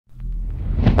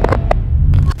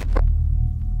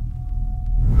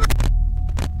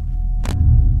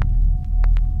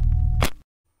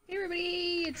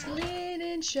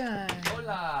sunshine.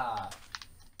 Hola.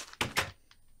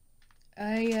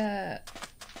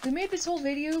 We made this whole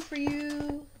video for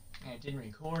you. And it didn't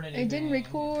record anything. It didn't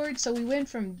record, so we went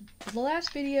from the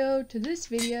last video to this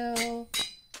video.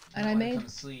 And I made come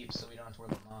sleep so we don't have to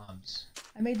worry about mobs.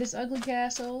 I made this ugly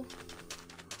castle.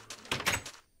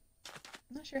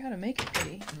 I'm not sure how to make it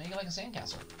pretty. Make it like a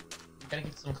sandcastle. Gotta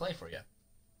get some clay for you.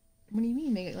 What do you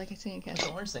mean, make it like a sandcastle?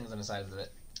 The orange things on the sides of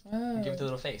it. Oh. Give it the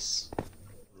little face.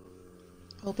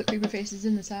 We'll put creeper faces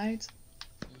in the sides?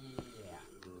 Yeah.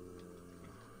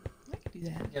 I could do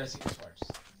that. You gotta see this first.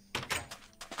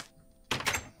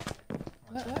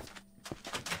 What?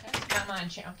 Not mine.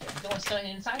 Okay, we going still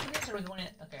inside of this, or are we going in?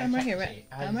 Okay. I'm right here, right?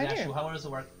 I'm right here. How does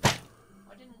it work? I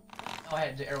didn't. Oh, I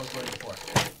had the arrows working before.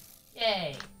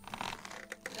 Yay!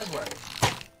 It does work.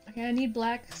 Okay, I need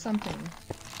black something.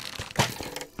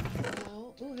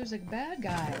 Oh, there's a bad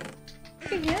guy.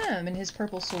 Look at him and his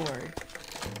purple sword.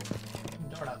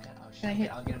 Can I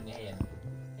hit? I'll get him in the head.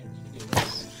 And you can do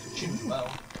this. Shoot him low.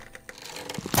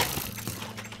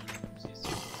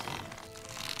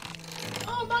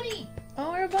 Oh, bunny!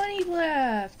 Oh, our bunny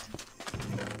left.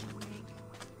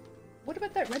 What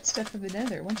about that red stuff from the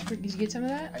Nether? Did you get some of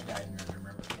that? I died in Nether,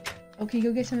 remember? Oh, can you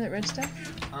go get some of that red stuff?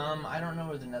 I don't know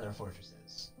where the Nether fortress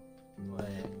is, but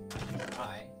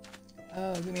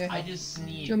Oh, give me a I just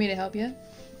need. Do you want me to help you?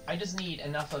 I just need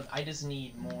enough of. I just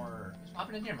need more. Just pop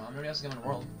it in here, Mom. Nobody else is coming in the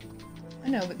world. I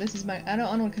know, but this is my. I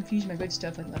don't want to confuse my good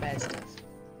stuff with my bad stuff.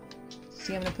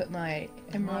 See, I'm gonna put my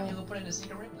emerald. Mom, you go put it in a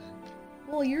secret room then.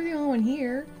 Well, you're the only one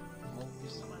here. Well, you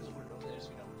still might as well put it over there so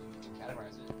we don't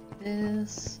categorize it.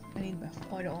 This. I need my.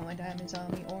 Oh, I don't want my diamonds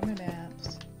on me or my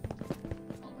maps.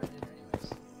 I'll put it in there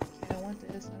anyways. I don't want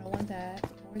this. I don't want that.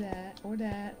 Or that. Or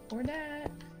that. Or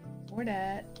that. Or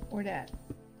that. Or that.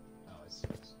 Oh, it's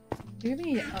serious. Do you have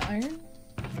any iron?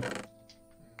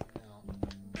 No.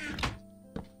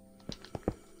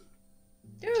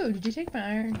 Dude, did you take my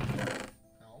iron?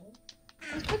 No.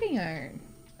 I was cooking iron.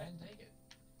 I didn't take it.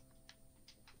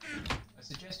 I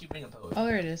suggest you bring a bow. Oh,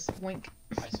 there it is. Wink.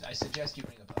 I suggest you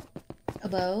bring a bow. A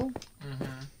bow?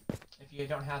 Mm-hmm. If you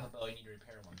don't have a bow, you need to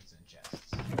repair one that's in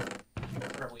chests.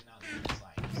 Preferably not in this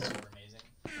light. It's super amazing.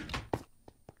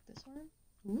 This one?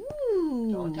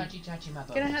 Ooh. Don't touchy my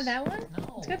bows. Can I have that one?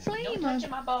 No. It's got flame don't on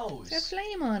touch my bows. It's got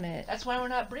flame on it. That's why we're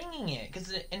not bringing it.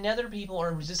 Because Nether people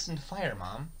are resistant to fire,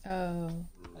 Mom. Oh.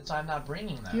 That's why I'm not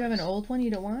bringing those. Do you have an old one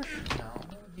you don't want? No.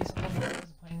 These are the ones I'm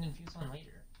planning to infuse on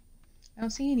later. I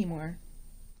don't see any more.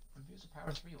 Infuse with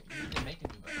power 3. You need to make a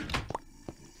new bow.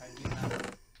 Try to do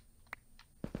that.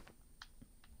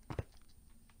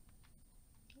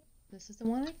 This is the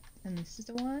one, and this is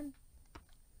the one.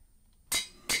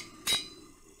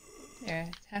 There,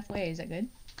 it's halfway. Is that good?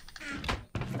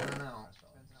 I don't know.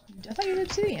 I thought you were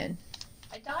obsidian.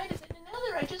 I died in the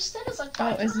Nether. I just said it's like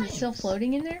 5 times. Is it still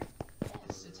floating in there?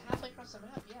 Yes, it's halfway across the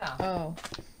map. Yeah. Oh.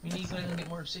 We need to go and get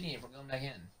more obsidian if we're going back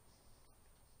in.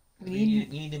 We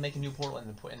need to make a new portal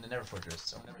in the Nether fortress.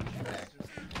 So whenever we get back,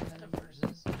 Nether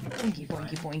fortresses. Boinky,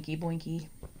 boinky, boinky, boinky.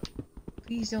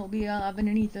 Please don't be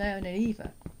underneath the underneath.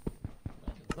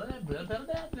 Blah, blah, blah,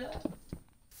 blah, blah.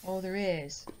 Oh, there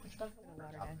is. Water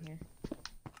Down here.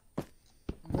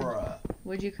 Bruh.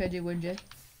 Would you, could you, would you?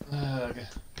 Ugh.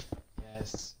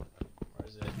 Yes. Where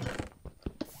is it?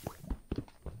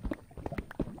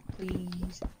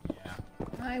 Please. Yeah.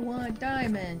 I want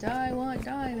diamonds. I want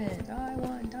diamonds. I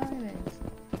want diamonds.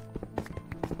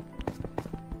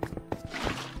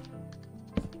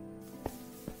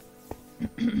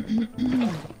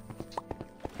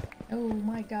 Oh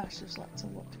my gosh, there's lots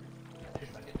of wood.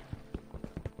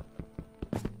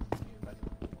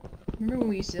 Remember when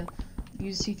we used to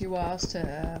use see-through walls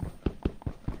to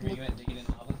You went digging in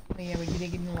lava? yeah, we'd be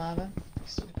digging in lava. I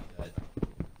still can do that.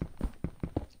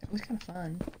 It was kind of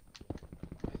fun.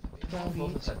 If both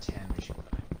of us have 10, we should go.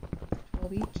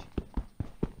 12 each.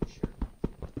 Sure.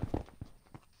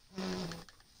 I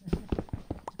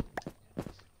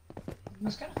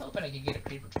was kind of hoping I could get a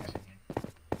creeper trap in here.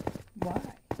 Why?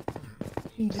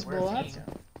 You just We're blow a up. team.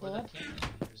 Blow We're the up. team.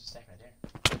 There's a stack right there.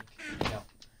 No.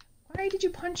 Why did you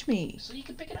punch me? So you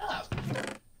can pick it up.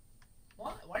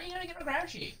 What? Why are you gonna get a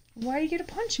grouchy? Why are you gonna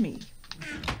punch me?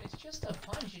 It's just a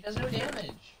punch. It does no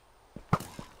damage.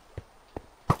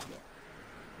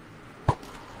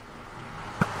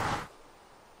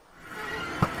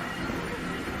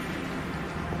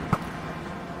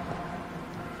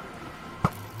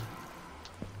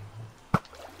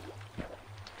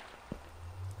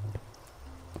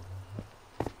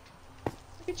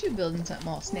 Look at you building something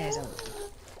all snazzy.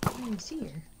 I didn't even see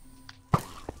her.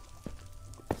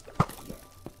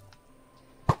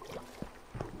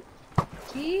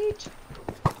 Cheech?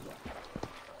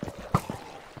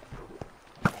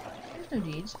 there's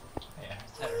no G's. Yeah, I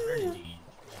said I heard a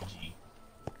GG.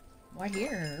 Well, I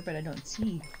hear her, but I don't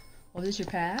see. Oh, this your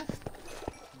path?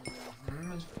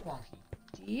 Mm-hmm, it's pretty wonky.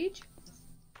 Geej?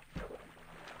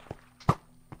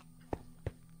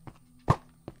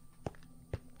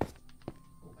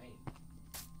 Oh, wait.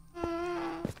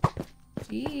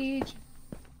 Geej.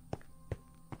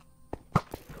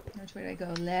 Which way do I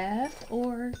go? Left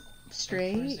or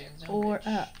straight or bridge.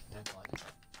 up? That's all I can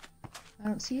I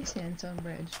don't see a sandstone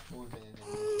bridge. move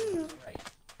it right.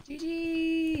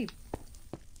 GG!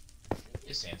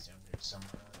 A sandstone bridge somewhere.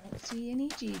 I don't see any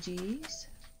GGs.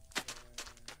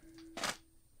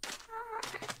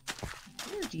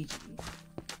 Here, GG.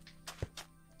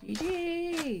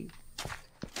 GG!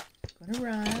 Gonna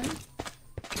run.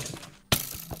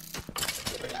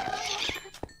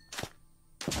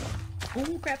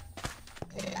 Oh crap!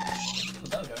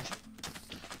 Hello, don't you?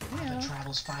 Yeah, It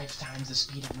travels 5 times the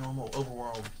speed of normal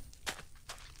overworld.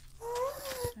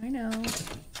 I know.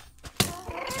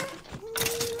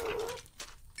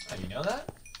 Oh, you know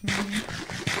that?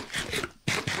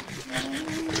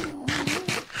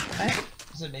 What?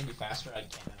 Is it maybe faster? I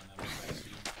don't know.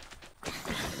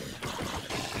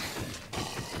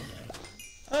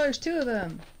 Oh, there's 2 of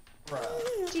them. Bruh.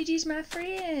 GG's my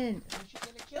friend. She's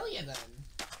gonna kill you then.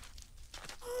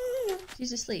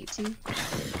 She's asleep, see?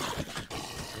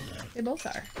 They both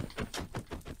are.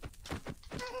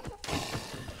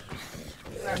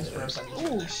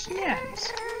 Oh,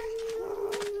 snaps.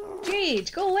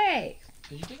 Jeej, go away.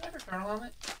 Did you take out her kernel on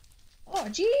it? Oh,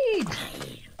 Jeej.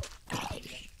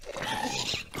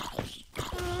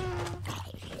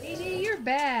 GG, you're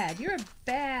bad. You're a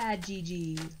bad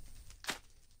GG.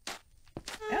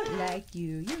 I don't like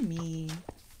you. You're mean.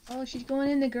 Oh, she's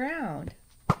going in the ground.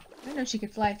 I didn't know she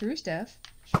could fly through stuff.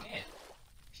 She can't.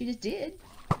 She just did.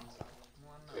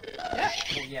 Yeah.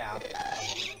 Well, yeah.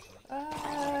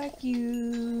 Fuck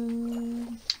you.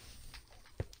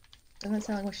 Doesn't that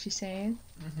sound like what she's saying?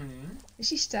 Mm-hmm. Is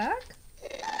she stuck?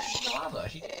 She's in lava.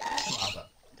 She's in lava.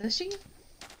 Does she?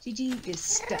 GG is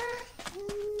stuck.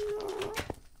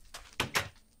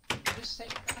 Just say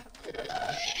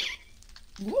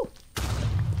Woo!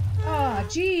 Aw,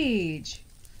 Jeej.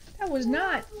 That was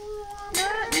not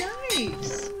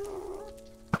nice.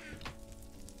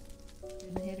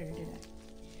 Didn't hit her, did I?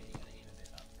 Yeah, you gotta aim a bit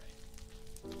up,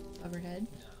 right? Overhead.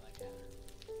 No, like that.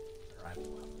 Or I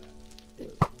will have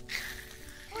that.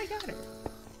 Oh, I got her.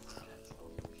 That's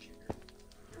all for sugar.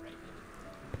 You're right,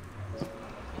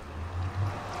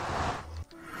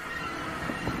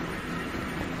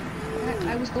 baby.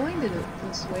 I was going to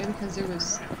this way because there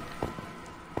was...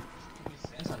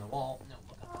 Stands on the wall. No,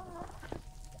 look up.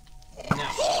 No.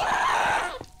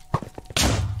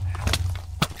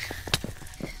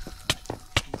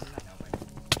 He's not helping.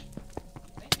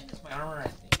 Thank goodness my armor, I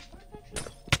think.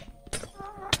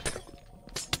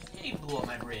 You blew up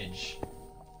my bridge.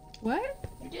 What?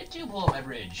 You did too blow up my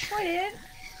bridge. I did.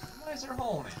 Why is there a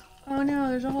hole in it? Oh no,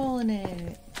 there's a hole in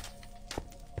it.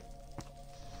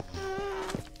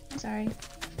 I'm sorry.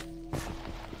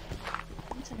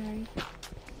 I'm sorry.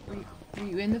 Were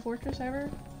you in the fortress ever?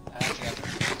 I actually have to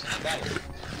back here.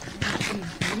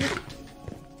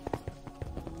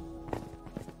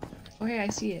 Oh hey, I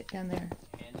see it down there.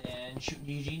 And then shoot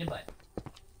GG in the butt.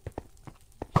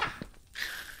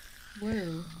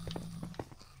 Whoa.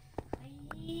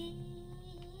 Bye.